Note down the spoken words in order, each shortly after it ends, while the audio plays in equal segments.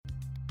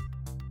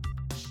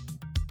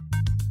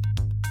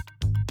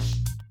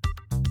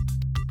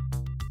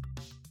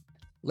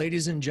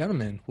Ladies and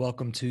gentlemen,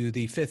 welcome to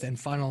the fifth and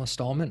final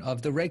installment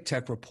of the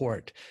Regtech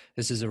Report.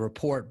 This is a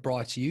report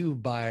brought to you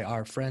by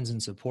our friends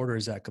and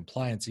supporters at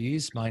Compliance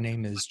Ease. My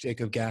name is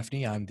Jacob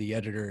Gaffney. I'm the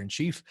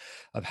editor-in-chief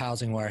of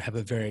Housing, where I have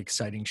a very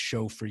exciting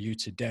show for you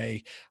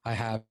today. I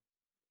have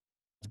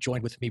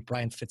joined with me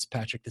Brian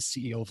Fitzpatrick, the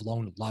CEO of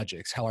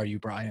LoanLogics. How are you,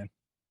 Brian?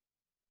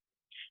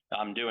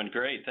 I'm doing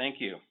great. Thank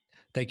you.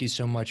 Thank you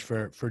so much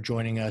for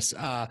joining us.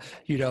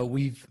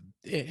 We've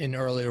in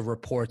earlier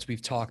reports,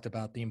 we've talked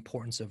about the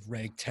importance of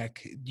Regtech,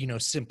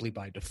 simply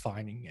by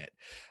defining it.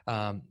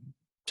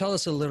 Tell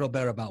us a little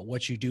bit about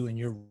what you do in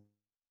your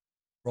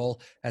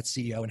role as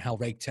CEO and how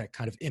Regtech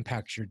kind of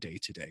impacts your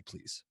day-to-day,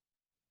 please.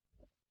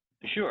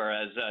 Sure.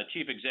 As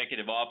Chief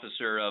Executive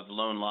Officer of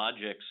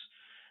LoanLogics,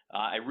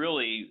 I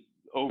really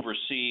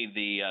oversee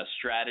the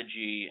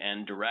strategy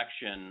and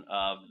direction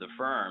of the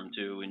firm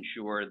to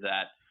ensure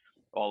that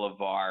all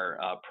of our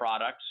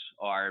products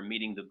are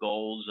meeting the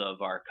goals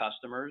of our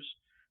customers,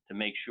 to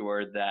make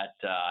sure that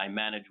I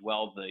manage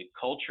well the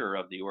culture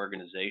of the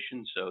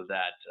organization so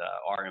that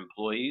our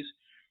employees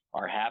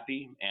are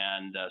happy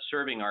and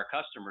serving our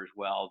customers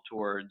well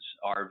towards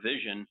our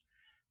vision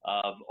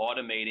of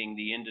automating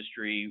the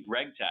industry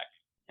Regtech.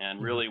 And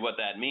really what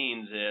that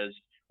means is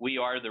we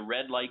are the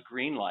red light,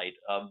 green light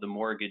of the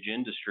mortgage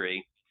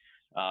industry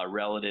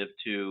relative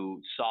to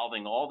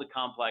solving all the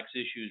complex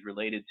issues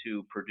related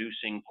to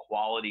producing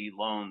quality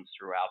loans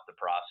throughout the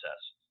process.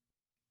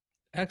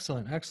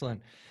 Excellent,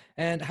 excellent.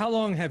 And how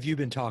long have you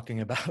been talking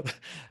about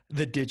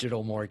the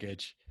digital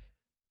mortgage?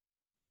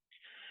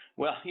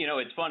 Well,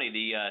 it's funny.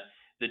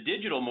 The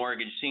digital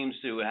mortgage seems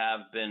to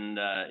have been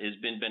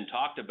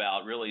talked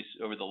about really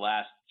over the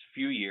last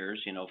few years,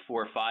 4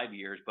 or 5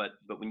 years. But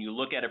when you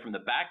look at it from the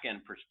back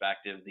end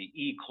perspective, the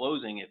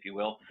e-closing, if you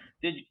will,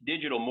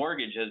 digital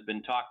mortgage has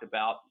been talked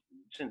about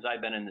since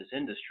I've been in this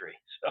industry.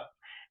 So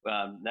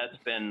that's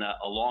been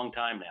a long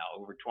time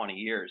now, over 20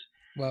 years.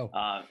 Wow.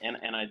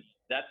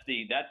 That's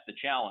the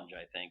challenge,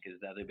 I think, is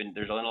that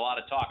there's been a lot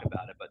of talk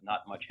about it, but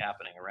not much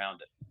happening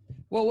around it.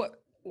 Well,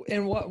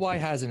 why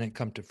hasn't it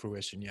come to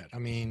fruition yet? I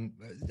mean,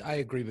 I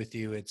agree with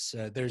you. It's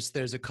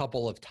there's a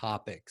couple of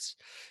topics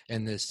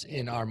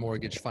in our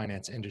mortgage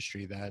finance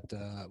industry that,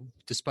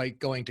 despite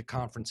going to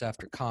conference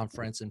after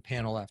conference and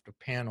panel after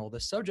panel, the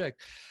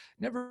subject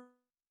never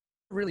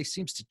really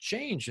seems to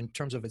change in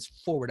terms of its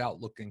forward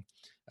outlooking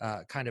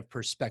kind of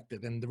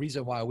perspective. And the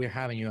reason why we're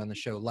having you on the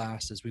show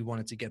last is we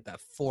wanted to get that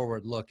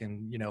forward look,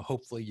 and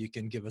hopefully you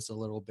can give us a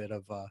little bit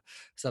of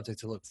something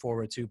to look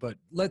forward to. But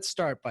let's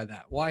start by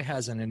that. Why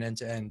hasn't an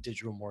end-to-end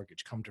digital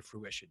mortgage come to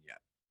fruition yet?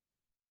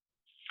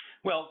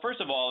 Well,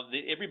 first of all,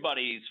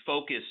 everybody's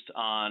focused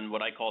on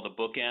what I call the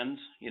bookends,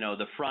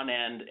 the front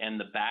end and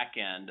the back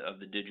end of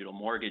the digital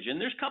mortgage. And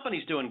there's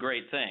companies doing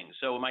great things.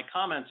 So my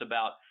comments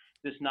about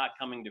this not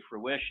coming to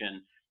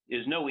fruition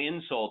is no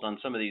insult on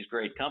some of these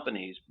great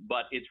companies,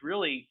 but it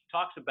really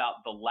talks about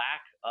the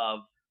lack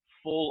of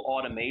full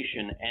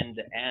automation end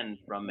to end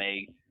from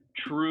a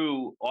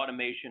true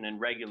automation and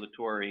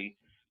regulatory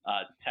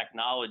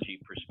technology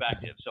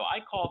perspective. So I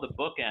call the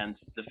bookends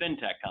the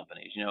fintech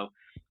companies,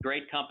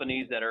 great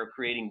companies that are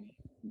creating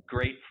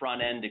great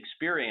front end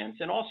experience.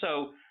 And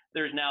also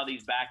there's now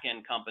these back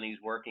end companies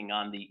working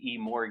on the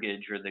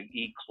e-mortgage or the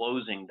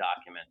e-closing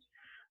documents.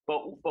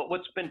 But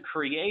what's been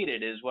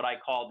created is what I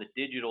call the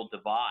digital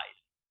divide.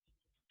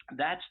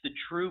 That's the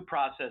true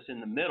process in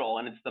the middle,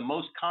 and it's the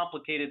most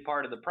complicated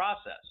part of the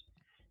process.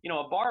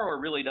 A borrower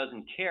really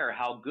doesn't care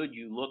how good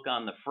you look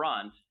on the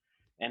front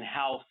and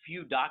how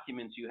few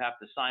documents you have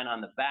to sign on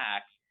the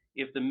back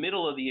if the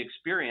middle of the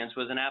experience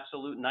was an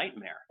absolute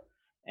nightmare.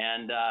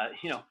 And,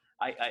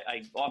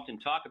 I often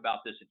talk about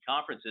this at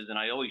conferences, and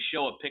I always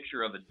show a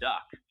picture of a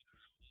duck.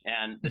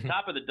 And the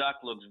top of the duck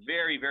looks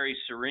very, very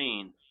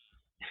serene.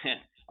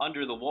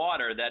 Under the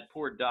water, that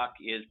poor duck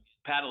is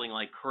paddling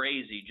like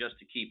crazy just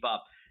to keep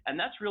up. And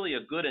that's really a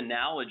good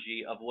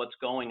analogy of what's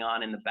going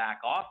on in the back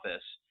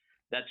office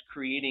that's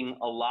creating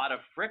a lot of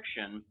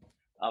friction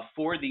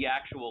for the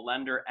actual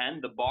lender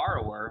and the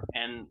borrower,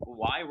 and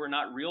why we're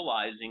not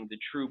realizing the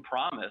true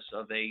promise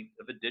of a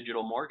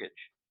digital mortgage.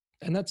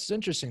 And that's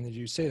interesting that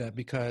you say that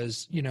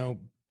because,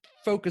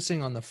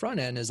 focusing on the front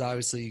end is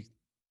obviously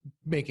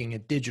making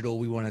it digital.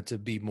 We want it to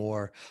be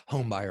more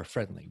home buyer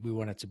friendly. We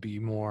want it to be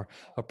more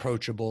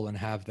approachable and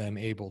have them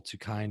able to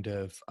kind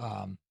of,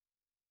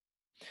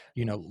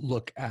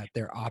 look at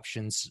their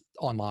options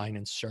online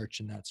and search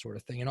and that sort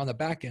of thing. And on the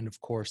back end, of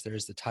course,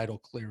 there's the title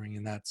clearing,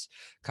 and that's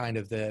kind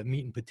of the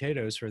meat and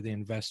potatoes for the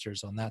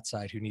investors on that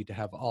side who need to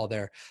have all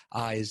their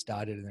I's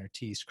dotted and their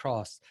T's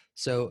crossed.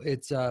 So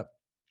it's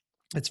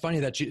funny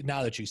that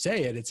now that you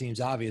say it, it seems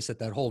obvious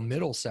that whole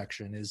middle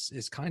section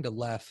is kind of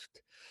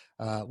left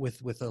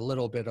with a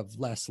little bit of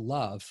less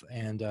love.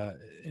 And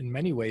in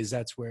many ways,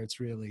 that's where it's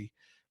really,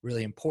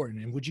 really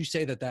important. And would you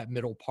say that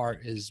middle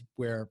part is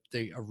where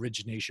the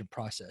origination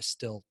process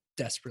still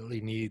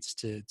desperately needs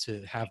to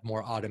have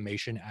more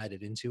automation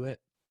added into it?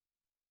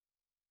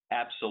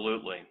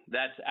 Absolutely.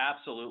 That's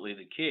absolutely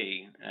the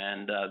key.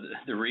 And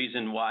the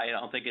reason why I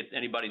don't think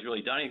anybody's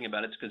really done anything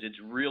about it is because it's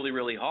really,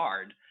 really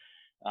hard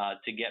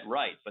to get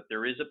right. But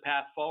there is a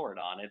path forward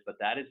on it. But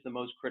that is the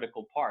most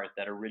critical part,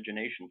 that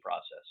origination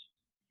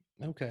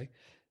process. Okay.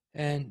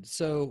 And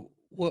so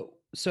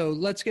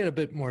let's get a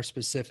bit more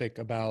specific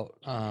about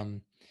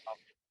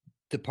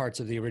the parts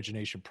of the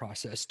origination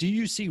process. Do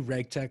you see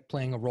Regtech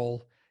playing a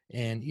role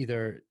in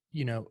either,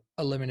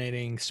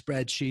 eliminating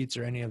spreadsheets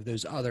or any of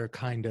those other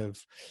kind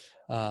of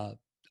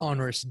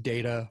onerous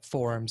data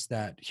forms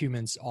that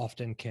humans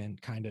often can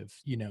kind of,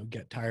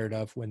 get tired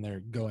of when they're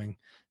going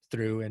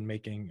through and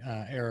making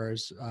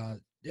errors?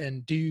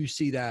 And do you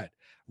see that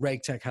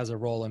Regtech has a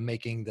role in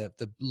making the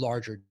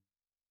larger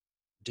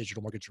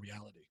digital mortgage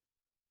reality?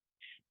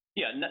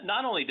 Yeah,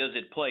 not only does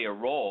it play a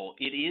role,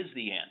 it is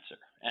the answer.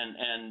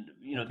 And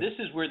Okay. this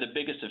is where the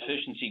biggest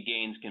efficiency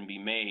gains can be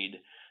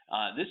made.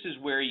 This is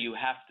where you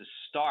have to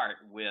start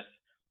with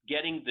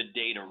getting the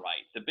data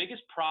right. The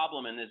biggest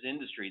problem in this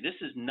industry, this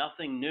is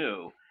nothing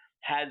new,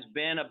 has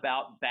been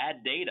about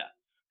bad data,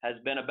 has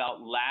been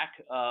about lack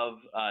of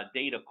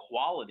data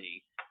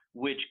quality,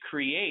 which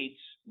creates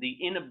the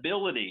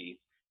inability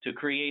to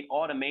create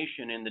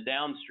automation in the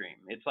downstream.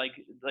 It's like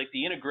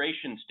the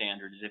integration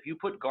standard is, if you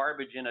put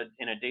garbage in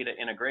a data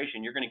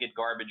integration, you're going to get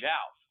garbage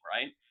out,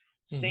 right?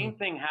 Mm-hmm. Same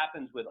thing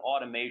happens with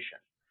automation.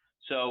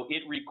 So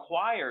it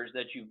requires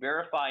that you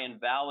verify and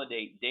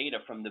validate data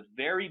from the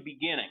very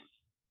beginning.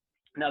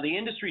 Now the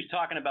industry is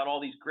talking about all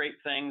these great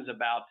things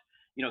about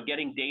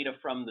getting data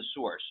from the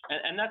source,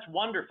 and that's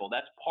wonderful.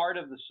 That's part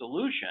of the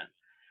solution.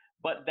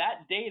 But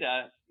that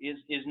data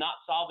is not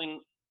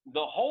solving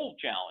the whole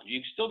challenge.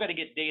 You've still got to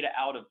get data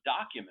out of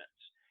documents.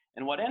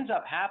 And what ends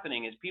up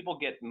happening is people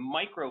get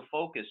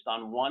micro-focused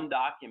on one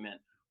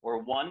document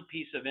or one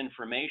piece of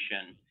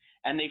information,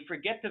 and they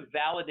forget to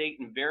validate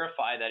and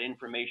verify that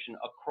information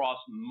across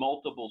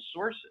multiple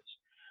sources.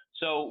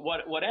 So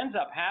what ends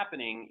up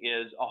happening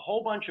is a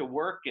whole bunch of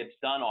work gets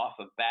done off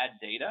of bad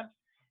data,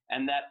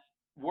 and that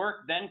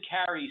work then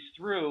carries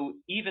through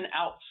even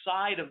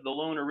outside of the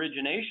loan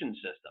origination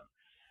system.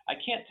 I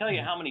can't tell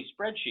you how many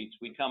spreadsheets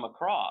we come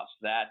across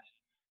that,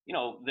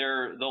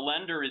 the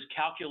lender is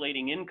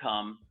calculating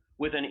income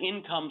with an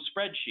income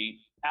spreadsheet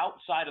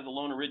outside of the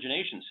loan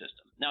origination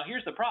system. Now,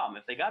 here's the problem.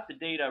 If they got the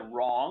data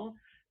wrong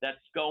that's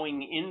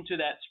going into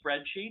that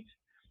spreadsheet,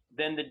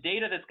 then the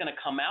data that's going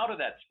to come out of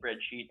that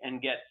spreadsheet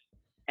and get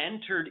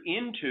entered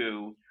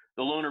into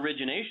the loan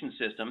origination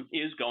system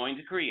is going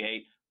to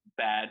create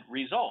bad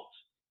results.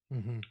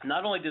 Mm-hmm.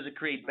 Not only does it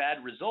create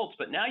bad results,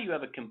 but now you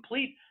have a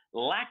complete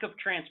lack of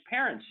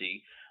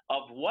transparency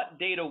of what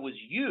data was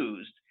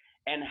used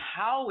and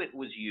how it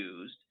was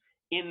used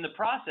in the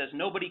process.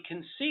 Nobody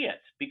can see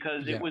it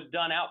because it Yeah. was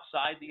done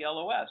outside the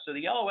LOS. So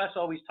the LOS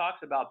always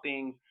talks about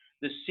being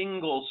the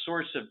single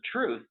source of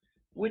truth,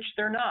 which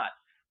they're not.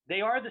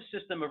 They are the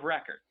system of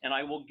record, and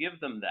I will give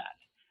them that.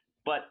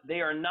 But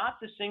they are not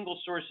the single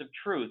source of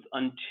truth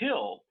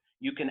until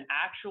you can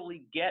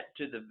actually get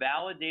to the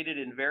validated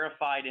and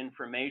verified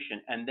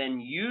information and then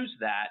use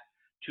that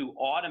to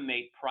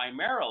automate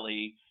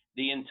primarily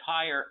the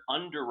entire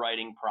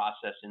underwriting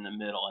process in the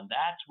middle. And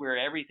that's where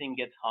everything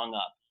gets hung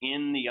up,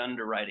 in the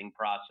underwriting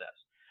process.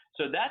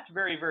 So that's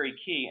very, very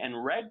key. And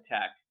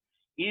Regtech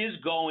is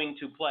going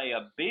to play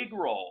a big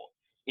role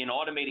in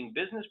automating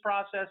business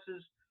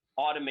processes,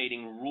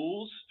 automating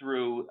rules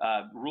through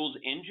rules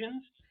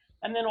engines,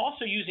 and then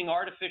also using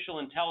artificial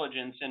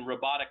intelligence and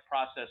robotic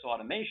process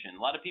automation.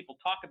 A lot of people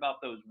talk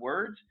about those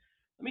words.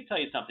 Let me tell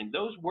you something.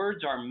 Those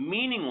words are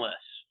meaningless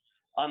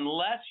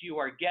unless you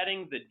are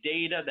getting the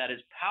data that is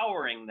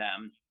powering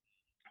them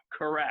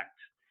correct.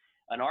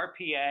 An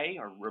RPA,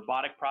 or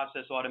robotic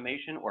process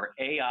automation, or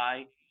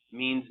AI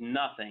means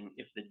nothing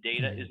if the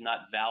data is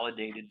not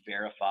validated,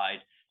 verified,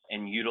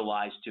 and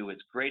utilized to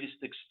its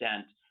greatest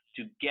extent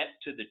to get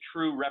to the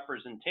true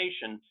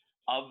representation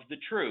of the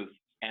truth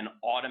and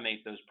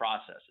automate those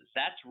processes.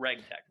 That's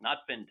RegTech, not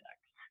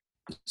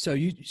FinTech. So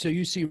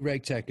you see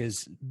Regtech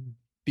as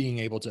being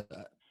able to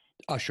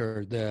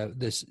usher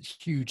this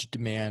huge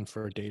demand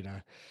for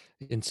data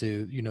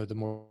into the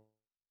mortgage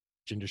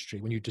industry.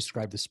 When you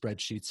describe the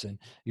spreadsheets and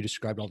you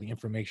described all the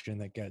information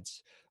that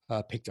gets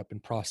picked up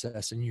and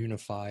processed and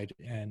unified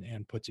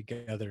and put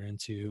together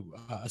into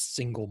a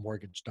single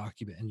mortgage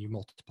document, and you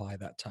multiply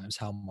that times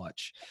how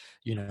much,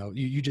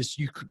 you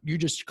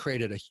just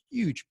created a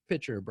huge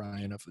picture,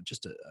 Brian, of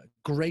just a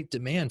great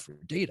demand for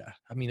data.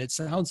 I mean, it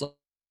sounds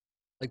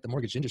like the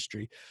mortgage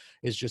industry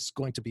is just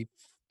going to be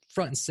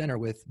front and center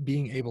with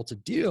being able to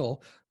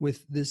deal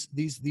with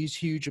these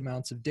huge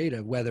amounts of data,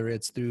 whether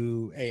it's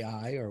through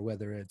AI or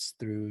whether it's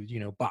through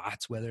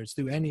bots, whether it's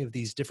through any of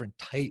these different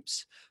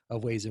types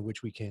of ways in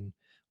which we can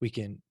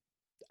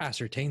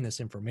ascertain this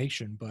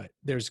information. But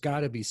there's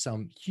got to be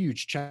some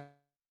huge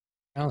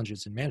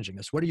challenges in managing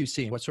this. What are you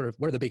seeing? What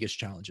are the biggest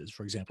challenges,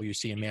 for example, you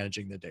see in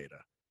managing the data?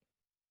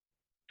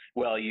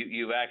 Well,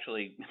 you've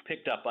actually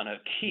picked up on a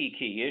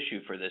key issue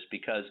for this,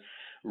 because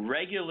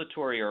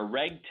regulatory or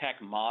RegTech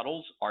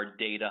models are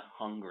data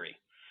hungry.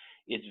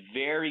 It's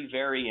very,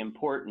 very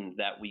important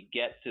that we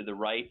get to the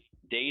right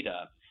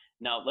data.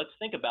 Now, let's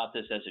think about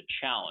this as a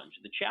challenge.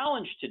 The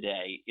challenge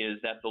today is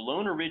that the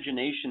loan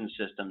origination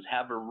systems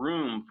have a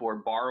room for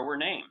borrower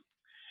name.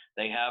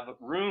 They have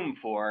room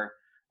for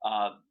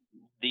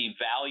the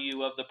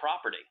value of the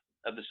property,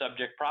 of the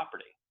subject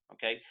property.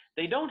 Okay,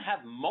 they don't have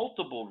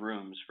multiple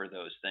rooms for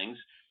those things,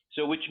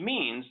 so which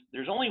means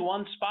there's only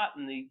one spot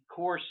in the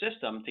core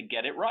system to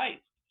get it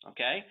right.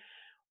 Okay,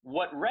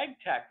 what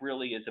Regtech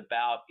really is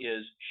about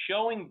is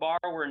showing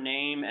borrower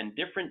name and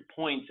different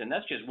points, and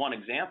that's just one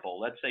example.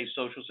 Let's say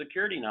social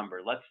security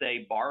number, let's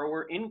say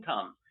borrower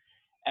income,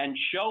 and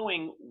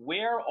showing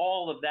where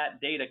all of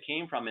that data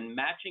came from and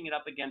matching it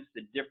up against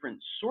the different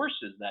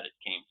sources that it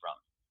came from.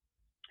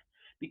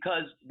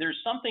 Because there's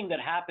something that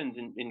happens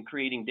in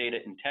creating data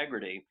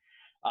integrity,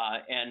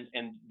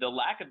 and the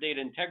lack of data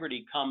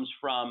integrity comes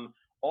from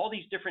all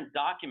these different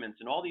documents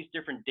and all these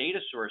different data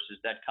sources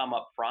that come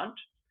up front.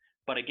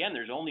 But again,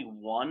 there's only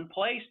one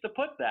place to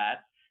put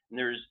that, and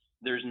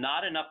there's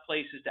not enough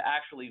places to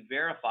actually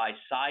verify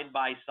side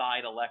by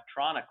side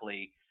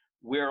electronically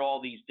where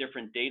all these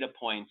different data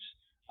points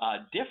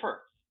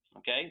differ.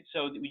 Okay,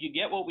 so you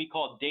get what we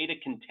call data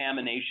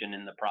contamination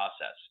in the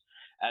process.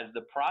 As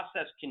the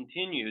process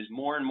continues,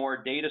 more and more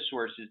data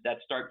sources that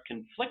start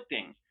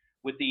conflicting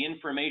with the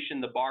information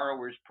the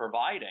borrower's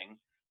providing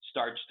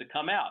starts to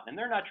come out. And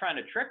they're not trying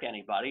to trick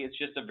anybody. It's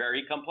just a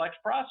very complex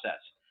process.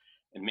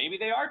 And maybe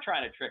they are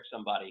trying to trick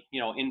somebody,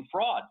 in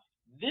fraud.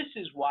 This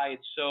is why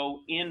it's so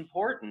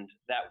important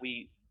that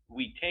we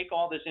take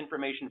all this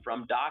information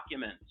from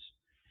documents,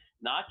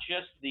 not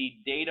just the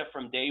data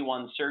from day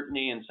one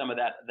certainty and some of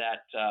that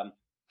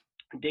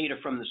data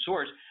from the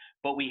source,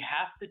 but we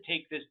have to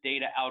take this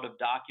data out of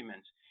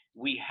documents.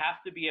 We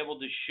have to be able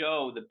to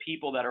show the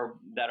people that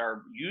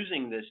are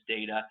using this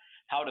data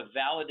how to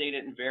validate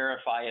it and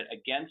verify it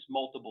against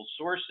multiple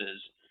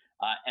sources,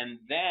 and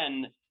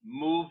then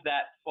move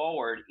that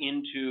forward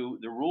into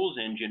the rules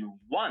engine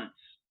once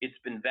it's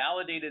been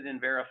validated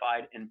and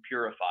verified and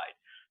purified.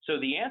 So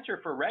the answer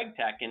for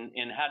Regtech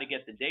in how to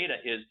get the data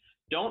is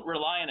don't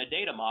rely on a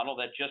data model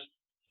that just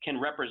can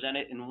represent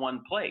it in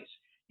one place.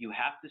 You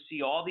have to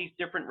see all these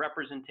different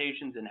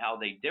representations and how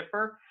they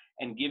differ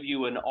and give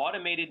you an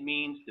automated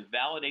means to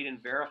validate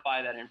and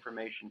verify that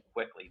information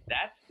quickly.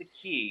 That's the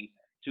key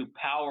to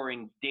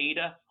powering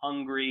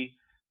data-hungry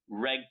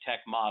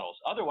Regtech models.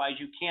 Otherwise,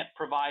 you can't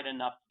provide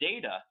enough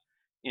data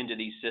into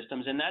these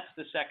systems, and that's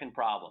the second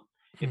problem.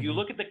 If you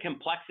look at the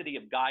complexity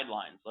of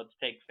guidelines, let's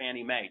take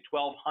Fannie Mae,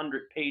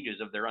 1,200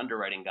 pages of their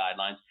underwriting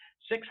guidelines,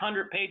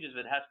 600 pages of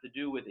it has to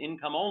do with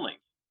income only.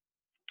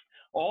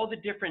 All the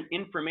different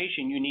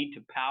information you need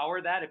to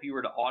power that, if you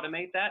were to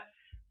automate that,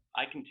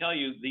 I can tell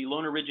you the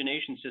loan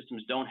origination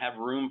systems don't have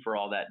room for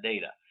all that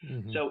data.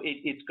 So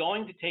it's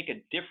going to take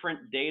a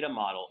different data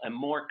model, a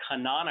more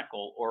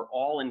canonical or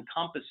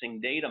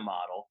all-encompassing data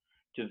model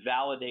to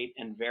validate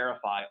and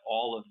verify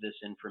all of this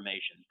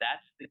information.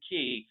 That's the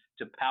key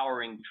to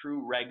powering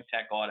true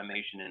Regtech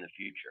automation in the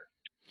future.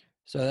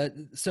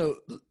 So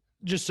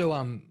just so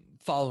I'm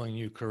following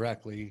you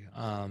correctly,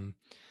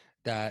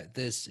 that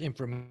this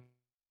information,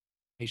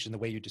 the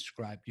way you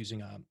described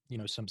using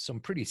some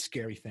pretty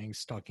scary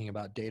things, talking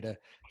about data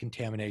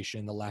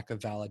contamination, the lack of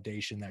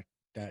validation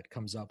that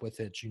comes up with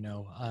it,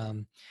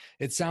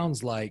 it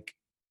sounds like,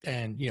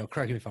 and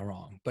correct me if I'm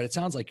wrong, but it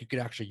sounds like you could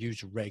actually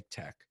use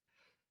Regtech,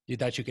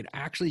 that you could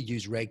actually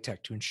use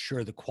Regtech to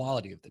ensure the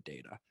quality of the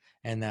data,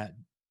 and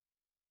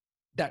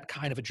that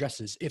kind of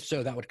addresses, if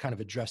so, that would kind of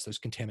address those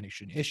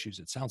contamination issues,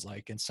 it sounds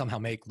like, and somehow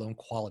make loan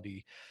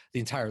quality, the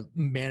entire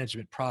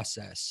management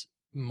process,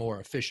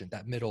 more efficient,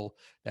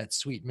 that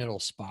sweet middle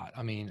spot.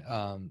 I mean,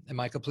 am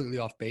I completely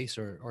off base,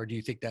 or do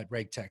you think that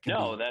Regtech can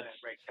No, that's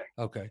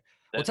Regtech. Okay.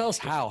 Well, tell us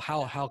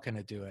how can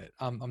it do it?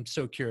 I'm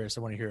so curious.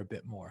 I want to hear a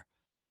bit more.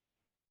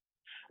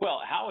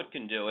 Well, how it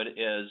can do it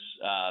is,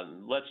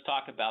 let's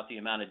talk about the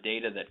amount of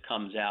data that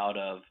comes out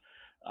of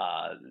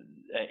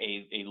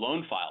a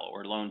loan file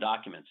or loan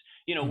documents.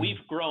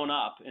 We've grown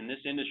up in this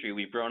industry,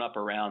 we've grown up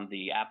around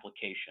the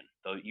application,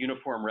 the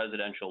uniform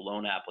residential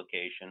loan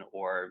application,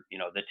 or, the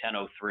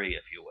 1003,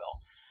 if you will,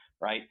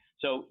 right?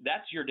 So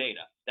that's your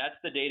data. That's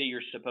the data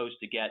you're supposed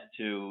to get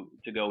to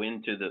go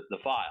into the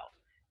file.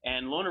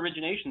 And loan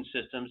origination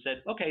systems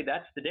said, okay,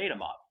 that's the data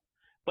model.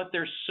 But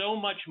there's so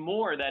much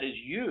more that is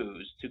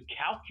used to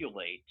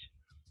calculate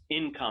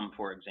income,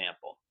 for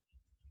example,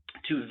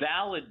 to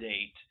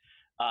validate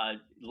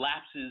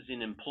lapses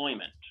in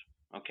employment,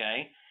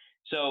 okay?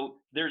 So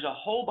there's a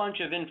whole bunch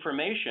of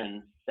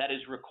information that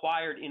is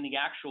required in the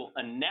actual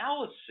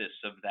analysis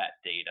of that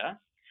data.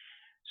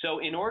 So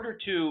in order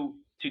to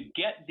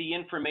get the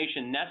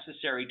information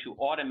necessary to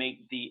automate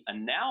the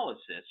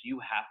analysis, you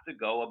have to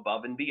go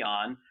above and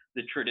beyond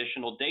the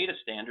traditional data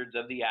standards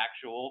of the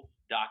actual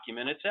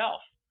document itself.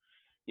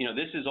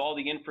 This is all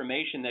the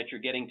information that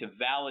you're getting to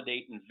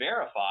validate and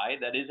verify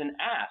that isn't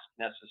asked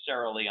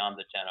necessarily on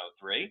the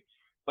 1003,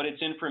 but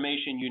it's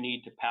information you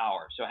need to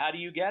power. So how do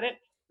you get it?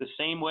 The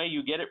same way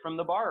you get it from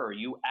the borrower.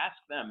 You ask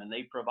them and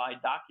they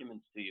provide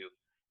documents to you.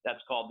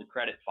 That's called the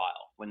credit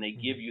file, when they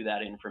give you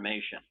that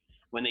information.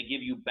 When they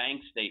give you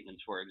bank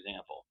statements, for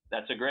example,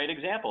 that's a great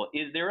example.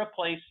 Is there a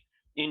place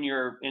in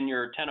your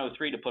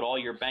 1003 to put all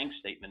your bank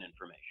statement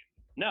information?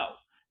 No,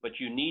 but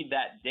you need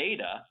that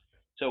data.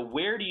 So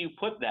where do you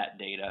put that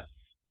data?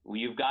 Well,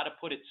 you've got to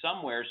put it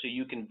somewhere so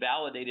you can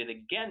validate it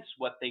against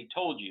what they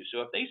told you.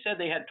 So if they said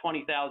they had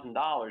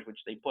 $20,000, which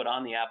they put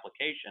on the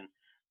application,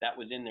 that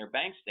was in their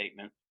bank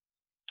statement,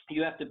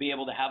 you have to be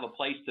able to have a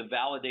place to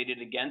validate it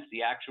against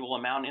the actual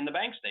amount in the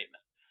bank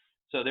statement.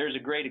 So there's a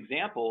great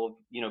example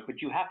of,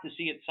 but you have to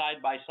see it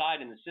side by side,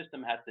 and the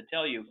system has to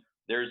tell you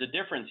there's a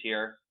difference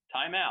here,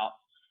 time out.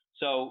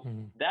 So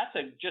that's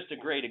just a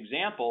great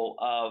example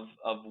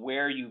of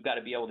where you've got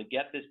to be able to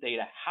get this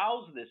data,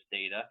 house this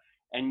data,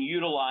 and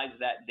utilize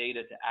that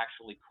data to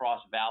actually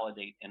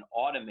cross-validate and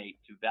automate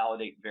to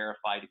validate,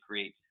 verify, to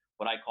create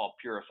what I call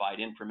purified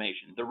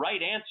information. The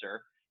right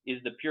answer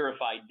is the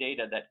purified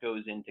data that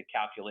goes into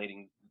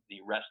calculating the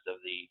rest of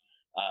the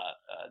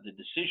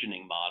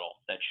decisioning model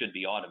that should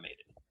be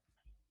automated.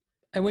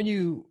 And when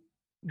you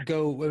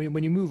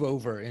when you move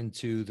over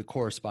into the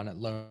correspondent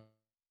loan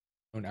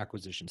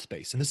acquisition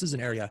space, and this is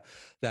an area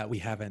that we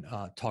haven't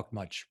talked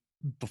much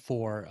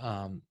before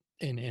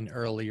in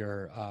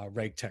earlier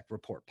Regtech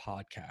Report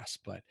podcasts,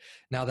 but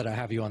now that I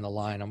have you on the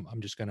line, I'm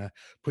just going to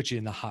put you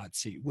in the hot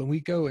seat. When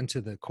we go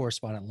into the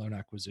correspondent loan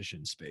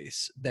acquisition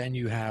space, then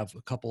you have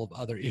a couple of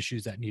other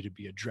issues that need to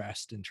be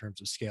addressed in terms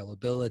of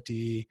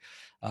scalability.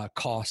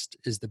 Cost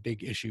is the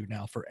big issue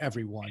now for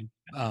everyone,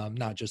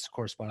 not just the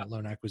correspondent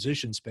loan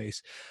acquisition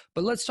space.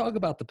 But let's talk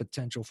about the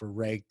potential for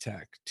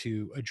Regtech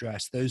to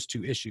address those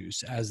two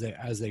issues as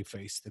they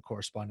face the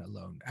correspondent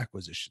loan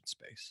acquisition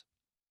space.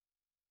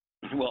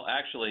 Well,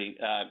 actually,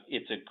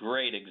 it's a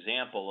great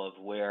example of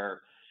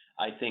where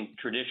I think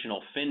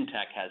traditional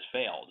fintech has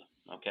failed.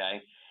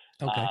 Okay.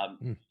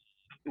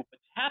 What's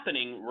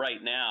happening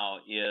right now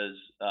is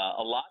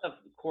a lot of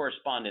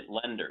correspondent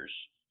lenders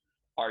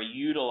are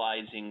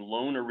utilizing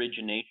loan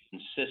origination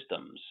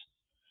systems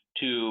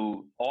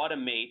to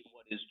automate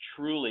what is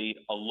truly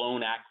a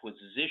loan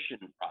acquisition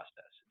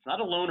process. It's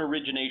not a loan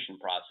origination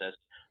process.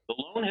 The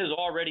loan has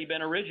already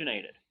been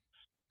originated.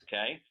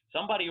 Okay,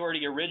 somebody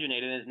already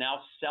originated and is now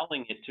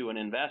selling it to an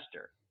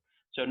investor.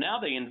 So now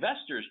the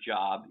investor's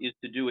job is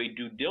to do a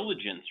due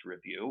diligence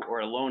review or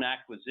a loan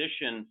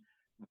acquisition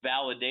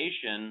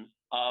validation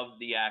of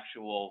the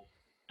actual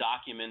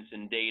documents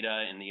and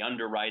data and the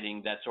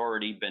underwriting that's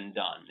already been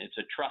done. It's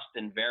a trust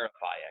and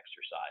verify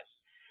exercise.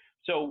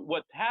 So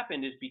what's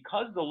happened is,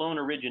 because the loan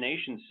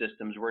origination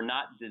systems were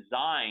not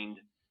designed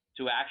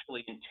to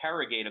actually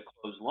interrogate a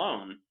closed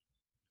loan,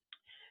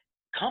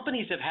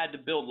 companies have had to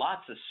build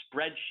lots of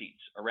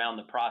spreadsheets around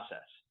the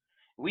process.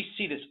 We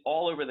see this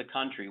all over the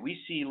country.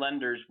 We see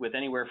lenders with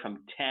anywhere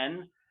from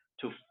 10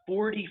 to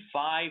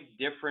 45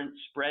 different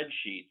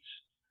spreadsheets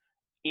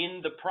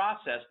in the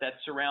process that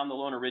surround the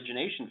loan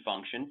origination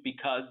function,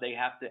 because they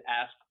have to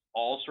ask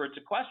all sorts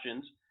of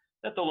questions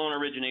that the loan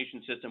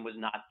origination system was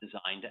not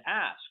designed to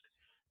ask.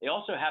 They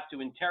also have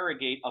to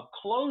interrogate a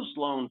closed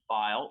loan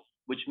file,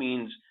 which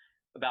means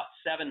about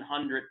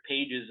 700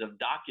 pages of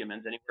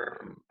documents, anywhere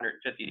from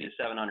 150 to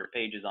 700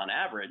 pages on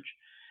average,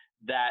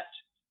 that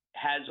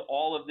has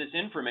all of this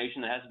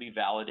information that has to be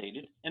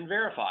validated and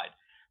verified.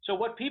 So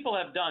what people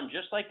have done,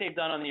 just like they've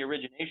done on the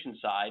origination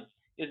side,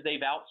 is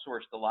they've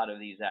outsourced a lot of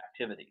these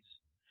activities.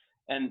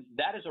 And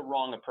that is a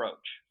wrong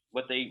approach.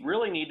 What they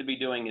really need to be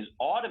doing is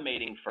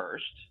automating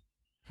first,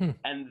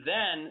 and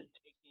then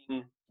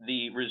taking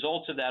the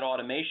results of that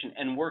automation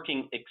and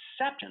working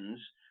exceptions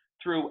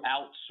through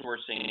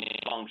outsourcing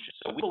functions.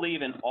 So we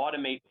believe in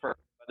automate first,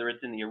 whether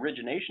it's in the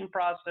origination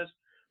process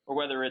or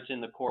whether it's in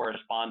the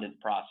correspondent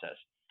process.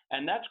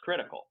 And that's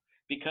critical,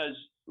 because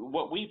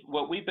what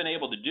we've been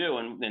able to do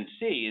and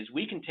see is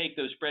we can take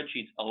those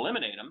spreadsheets,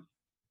 eliminate them,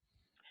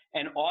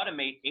 and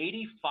automate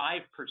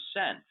 85%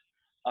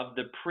 of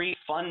the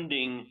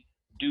pre-funding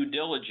due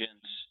diligence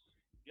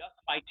just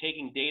by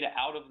taking data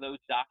out of those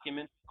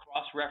documents,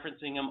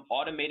 cross-referencing them,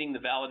 automating the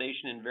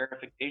validation and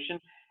verification,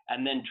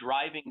 and then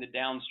driving the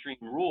downstream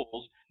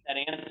rules that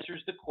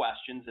answers the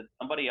questions that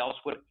somebody else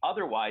would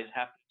otherwise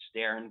have to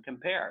stare and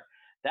compare.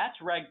 That's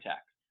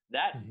Regtech.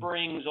 That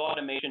brings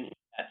automation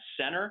at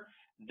center.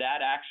 That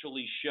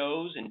actually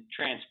shows in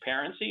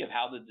transparency of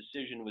how the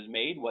decision was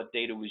made, what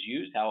data was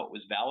used, how it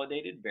was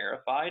validated,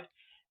 verified.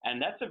 And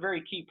that's a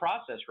very key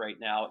process right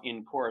now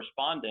in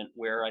correspondent,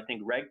 where I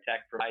think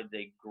Regtech provides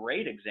a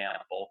great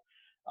example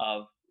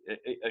of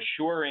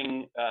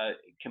assuring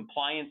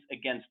compliance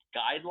against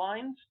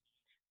guidelines,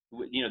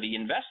 the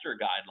investor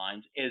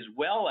guidelines, as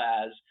well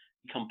as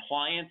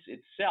compliance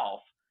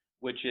itself,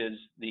 which is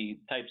the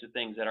types of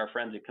things that our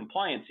friends at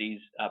Compliancies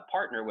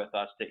partner with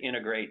us to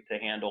integrate to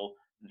handle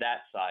that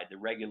side, the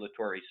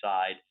regulatory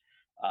side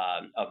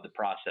of the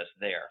process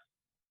there.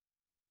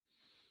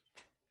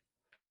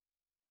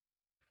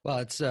 Well,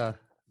 it's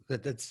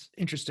that's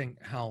interesting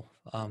how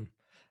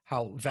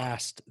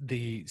vast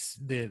the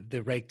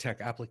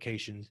Regtech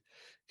applications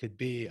could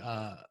be.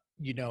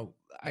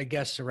 I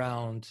guess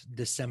around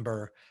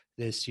December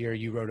this year.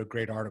 You wrote a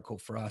great article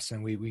for us,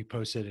 and we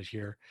posted it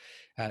here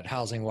at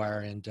Housing Wire.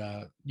 And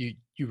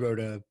you wrote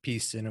a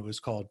piece, and it was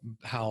called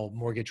 "How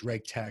Mortgage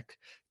Regtech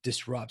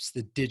Disrupts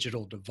the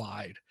Digital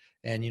Divide."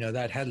 And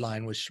that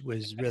headline was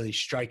really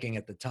striking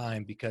at the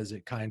time, because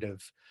it kind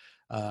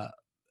of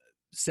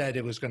said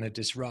it was going to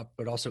disrupt,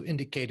 but also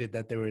indicated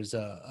that there was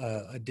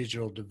a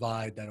digital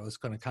divide that was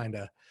going to kind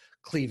of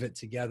cleave it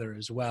together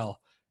as well.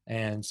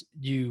 And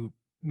you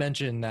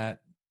mentioned that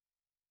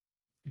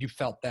you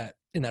felt that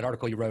in that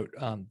article you wrote,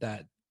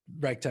 that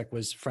RegTech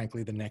was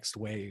frankly the next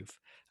wave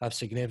of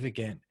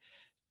significant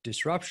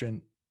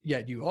disruption.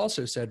 Yet you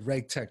also said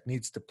RegTech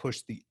needs to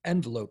push the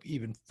envelope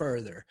even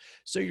further.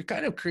 So you're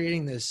kind of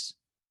creating this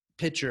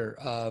picture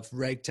of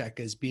RegTech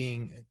as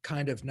being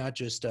kind of not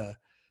just a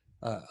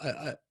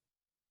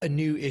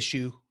new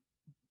issue,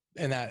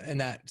 and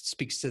that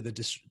speaks to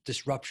the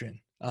disruption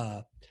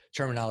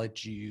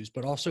terminology you use,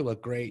 but also a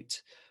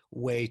great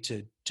way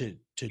to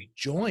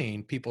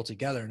join people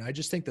together. And I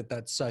just think that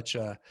that's such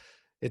a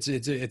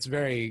it's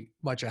very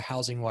much a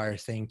Housing Wire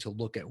thing to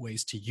look at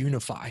ways to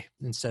unify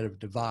instead of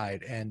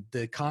divide. And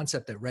the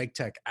concept that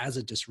RegTech as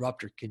a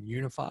disruptor can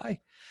unify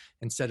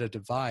instead of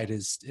divide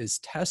is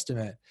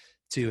testament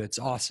to its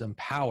awesome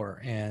power.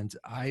 And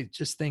I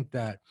just think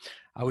that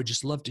I would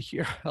just love to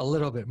hear a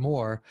little bit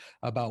more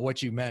about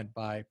what you meant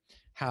by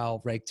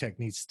how RegTech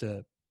needs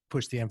to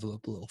push the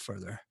envelope a little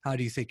further. How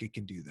do you think it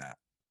can do that?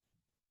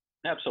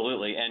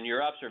 Absolutely. And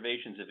your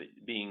observations of it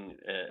being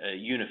a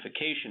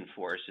unification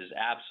force is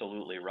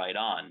absolutely right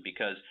on,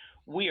 because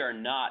we are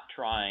not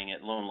trying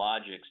at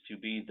LoanLogics to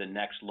be the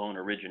next loan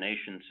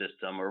origination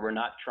system, or we're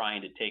not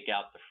trying to take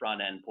out the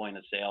front end point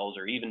of sales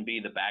or even be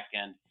the back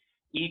end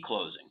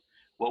e-closing.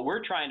 What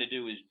we're trying to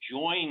do is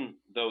join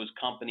those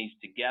companies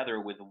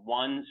together with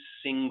one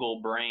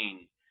single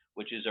brain,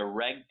 which is a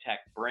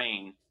RegTech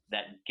brain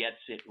that gets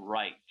it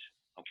right.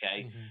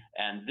 Okay. Mm-hmm.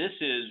 And this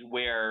is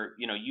where,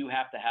 you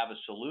have to have a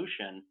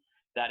solution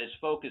that is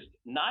focused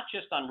not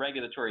just on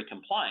regulatory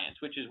compliance,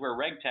 which is where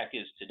RegTech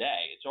is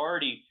today. It's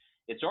already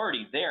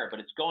there, but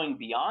it's going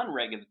beyond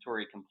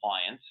regulatory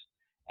compliance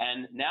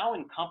and now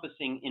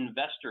encompassing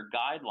investor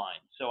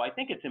guidelines. So I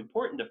think it's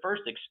important to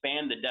first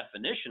expand the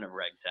definition of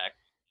RegTech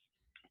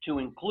to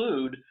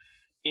include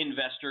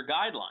investor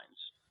guidelines,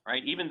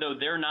 right? Even though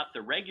they're not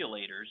the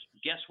regulators,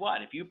 guess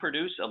what? If you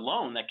produce a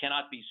loan that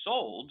cannot be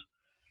sold,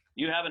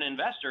 you have an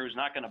investor who's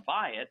not going to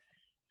buy it,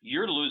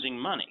 you're losing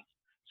money.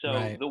 So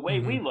right. The way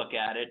we look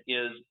at it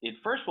is it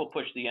first will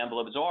push the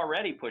envelope. It's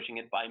already pushing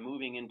it by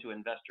moving into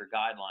investor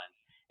guidelines.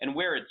 And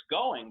where it's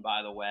going,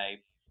 by the way,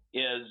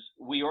 is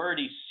we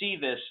already see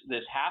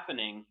this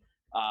happening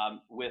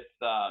with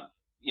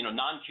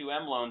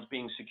non-QM loans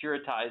being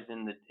securitized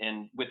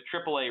with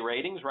AAA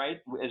ratings, right?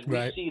 As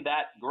we see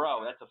that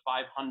grow, that's a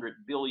 $500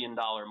 billion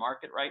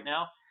market right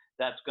now.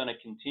 That's going to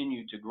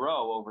continue to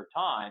grow over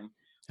time.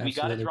 We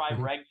got to drive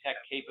RegTech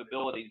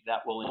capabilities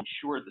that will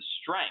ensure the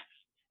strength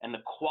and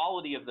the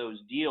quality of those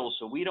deals,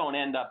 so we don't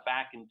end up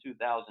back in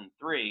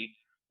 2003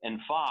 and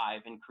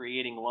 2005 and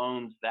creating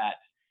loans that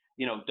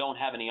don't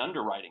have any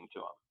underwriting to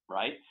them,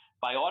 right?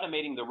 By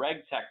automating the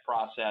RegTech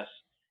process,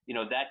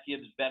 that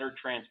gives better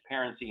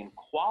transparency and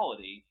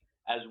quality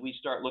as we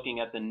start looking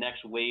at the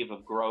next wave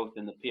of growth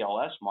in the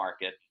PLS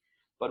market.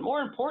 But more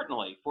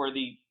importantly,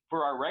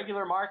 for our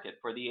regular market,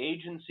 for the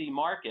agency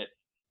market,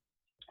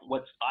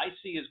 what I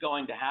see is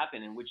going to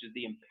happen, and which is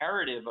the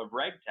imperative of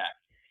RegTech,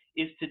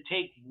 is to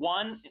take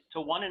 1 to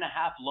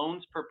 1.5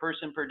 loans per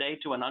person per day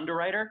to an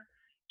underwriter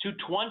to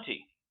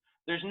 20.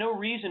 There's no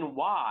reason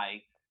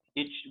why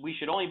we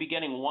should only be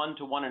getting 1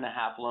 to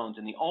 1.5 loans.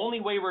 And the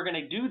only way we're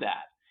going to do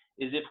that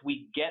is if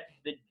we get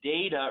the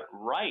data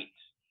right.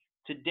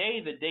 Today,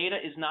 the data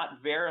is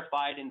not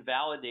verified and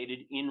validated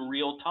in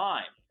real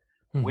time.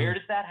 Mm-hmm. Where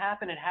does that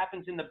happen? It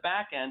happens in the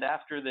back end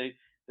after the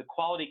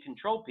quality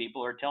control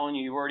people are telling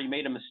you already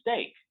made a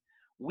mistake.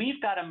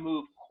 We've got to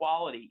move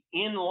quality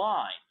in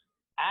line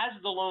as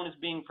the loan is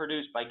being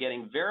produced by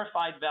getting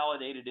verified,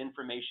 validated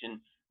information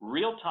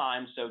real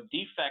time, so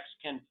defects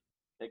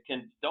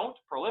don't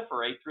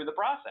proliferate through the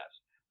process.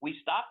 We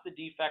stop the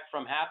defect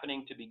from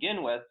happening to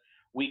begin with.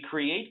 We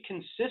create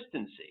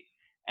consistency,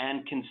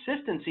 and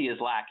consistency is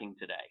lacking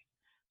today.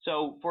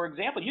 So, for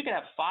example, you could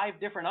have 5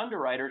 different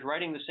underwriters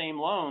writing the same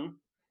loan,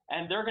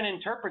 and they're going to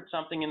interpret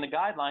something in the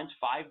guidelines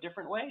 5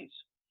 different ways.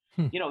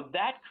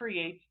 That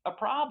creates a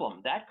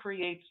problem. That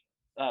creates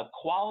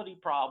quality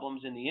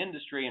problems in the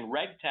industry, and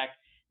RegTech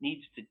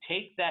needs to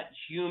take that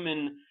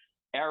human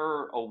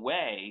error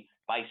away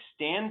by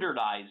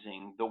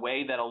standardizing the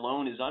way that a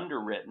loan is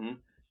underwritten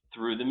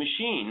through the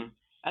machine.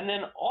 And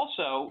then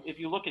also, if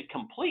you look at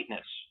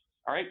completeness,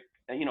 all right,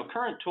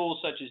 current tools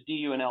such as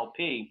DU and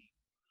LP,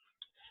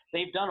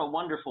 they've done a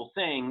wonderful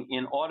thing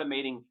in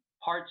automating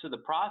parts of the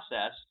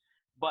process,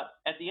 but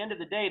at the end of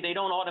the day, they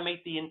don't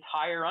automate the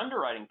entire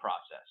underwriting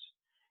process.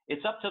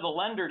 It's up to the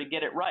lender to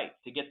get it right,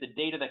 to get the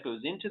data that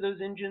goes into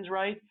those engines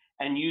right,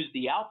 and use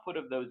the output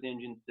of those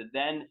engines to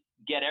then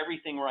get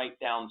everything right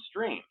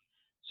downstream.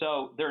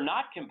 So they're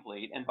not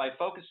complete, and by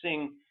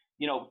focusing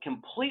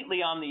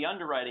completely on the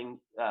underwriting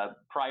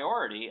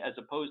priority as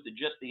opposed to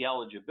just the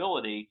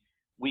eligibility,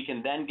 we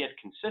can then get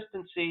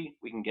consistency,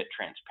 we can get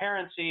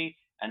transparency,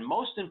 and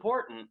most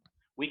important,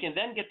 we can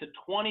then get to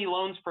 20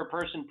 loans per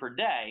person per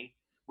day,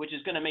 which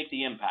is going to make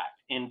the impact.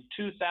 In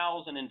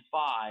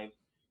 2005,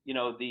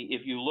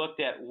 if you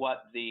looked at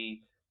what the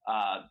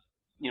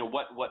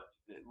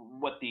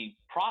what the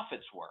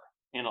profits were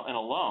in a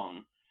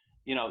loan,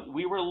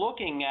 we were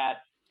looking at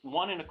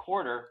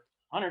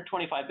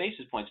 125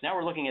 basis points. Now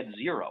we're looking at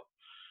 0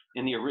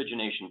 in the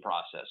origination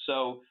process.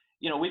 So,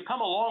 we've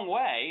come a long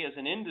way as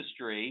an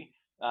industry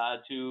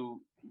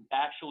to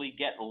actually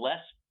get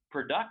less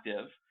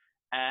productive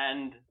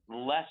and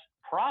less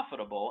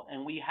profitable,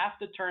 and we have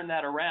to turn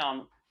that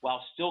around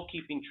while still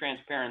keeping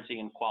transparency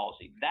and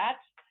quality. That's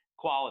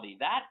quality.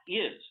 That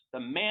is the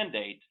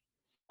mandate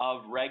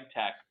of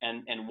Regtech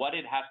and what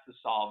it has to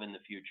solve in the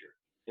future.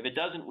 If it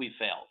doesn't, we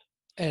failed.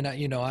 And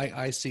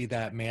I see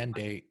that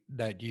mandate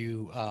that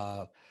you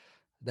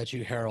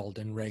herald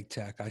in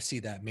Regtech. I see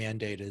that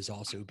mandate as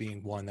also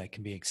being one that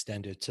can be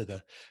extended to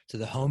the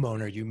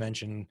homeowner. You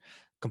mentioned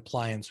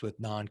compliance with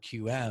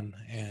non-QM,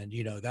 and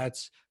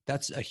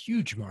that's a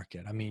huge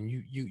market. I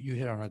mean, you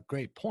hit on a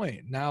great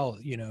point. Now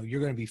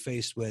you're going to be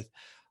faced with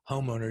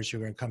homeowners who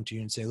are going to come to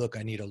you and say, "Look,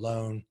 I need a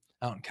loan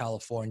out in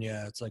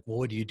California." It's like, well,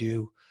 what do you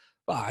do?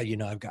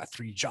 I've got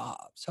 3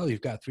 jobs. Oh,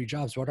 you've got 3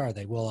 jobs. What are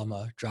they? Well, I'm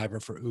a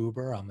driver for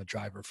Uber, I'm a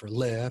driver for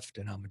Lyft,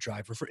 and I'm a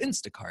driver for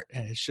Instacart.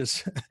 And it's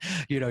just,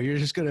 you're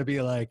just going to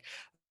be like,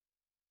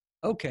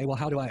 okay, well,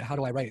 how do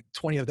I write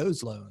 20 of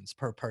those loans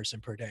per person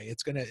per day?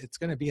 It's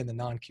going to be in the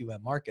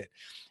non-QM market.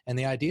 And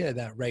the idea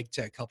that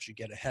Regtech helps you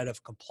get ahead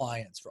of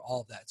compliance for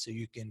all of that, so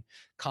you can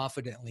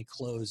confidently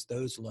close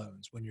those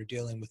loans when you're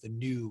dealing with a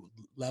new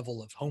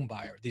level of home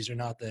buyer. These are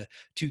not the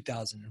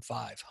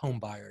 2005 home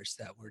buyers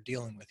that we're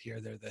dealing with here.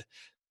 They're the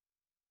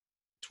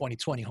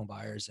 2020 home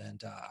buyers.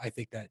 And I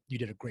think that you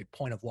did a great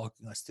point of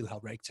walking us through how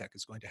Regtech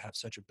is going to have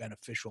such a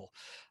beneficial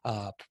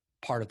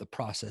part of the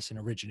process and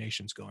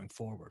originations going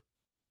forward.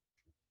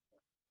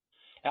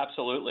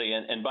 Absolutely.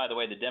 And by the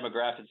way, the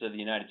demographics of the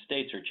United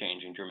States are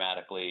changing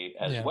dramatically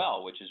as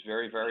well, which is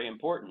very, very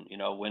important.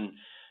 When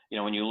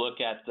you look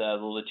at the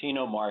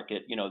Latino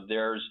market,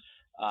 there's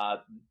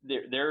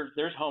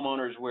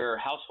homeowners where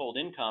household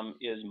income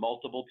is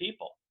multiple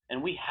people.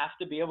 And we have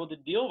to be able to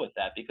deal with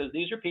that because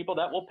these are people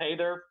that will pay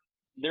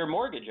their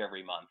mortgage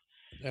every month.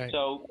 Right.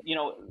 So,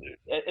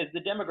 as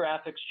the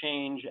demographics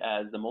change,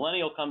 as the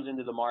millennial comes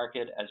into the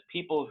market, as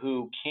people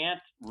who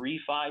can't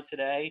refi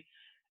today,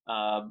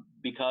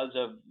 because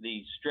of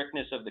the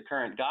strictness of the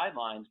current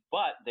guidelines,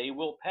 but they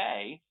will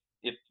pay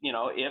if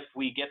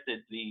we get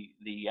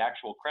the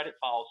actual credit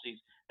policies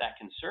that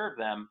can serve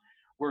them.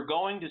 We're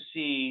going to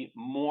see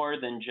more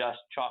than just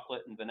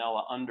chocolate and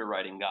vanilla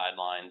underwriting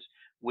guidelines,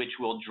 which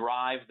will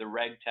drive the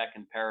Regtech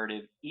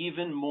imperative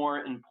even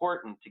more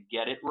important to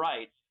get it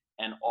right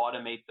and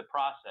automate the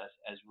process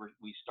as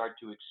we start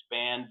to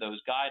expand those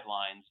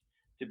guidelines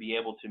to be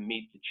able to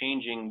meet the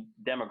changing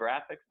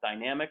demographics,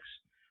 dynamics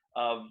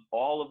of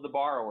all of the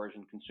borrowers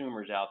and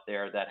consumers out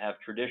there that have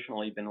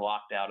traditionally been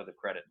locked out of the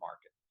credit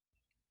market.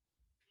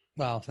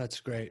 Wow,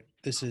 that's great.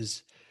 This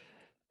has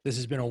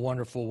been a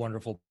wonderful,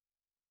 wonderful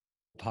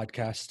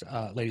podcast.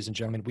 Ladies and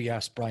gentlemen, we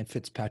asked Brian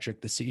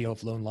Fitzpatrick, the CEO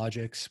of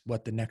LoanLogics,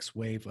 what the next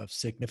wave of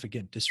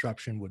significant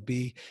disruption would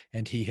be,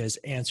 and he has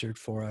answered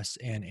for us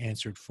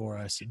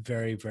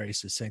very, very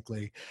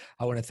succinctly.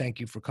 I want to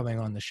thank you for coming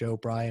on the show,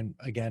 Brian.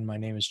 Again, my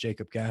name is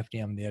Jacob Gaffney.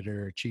 I'm the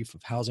editor-in-chief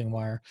of Housing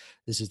Wire.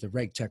 This is the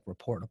Regtech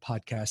Report, a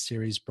podcast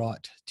series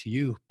brought to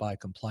you by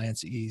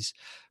Compliance Ease.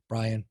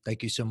 Brian,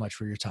 thank you so much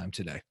for your time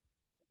today.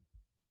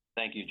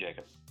 Thank you,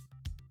 Jacob.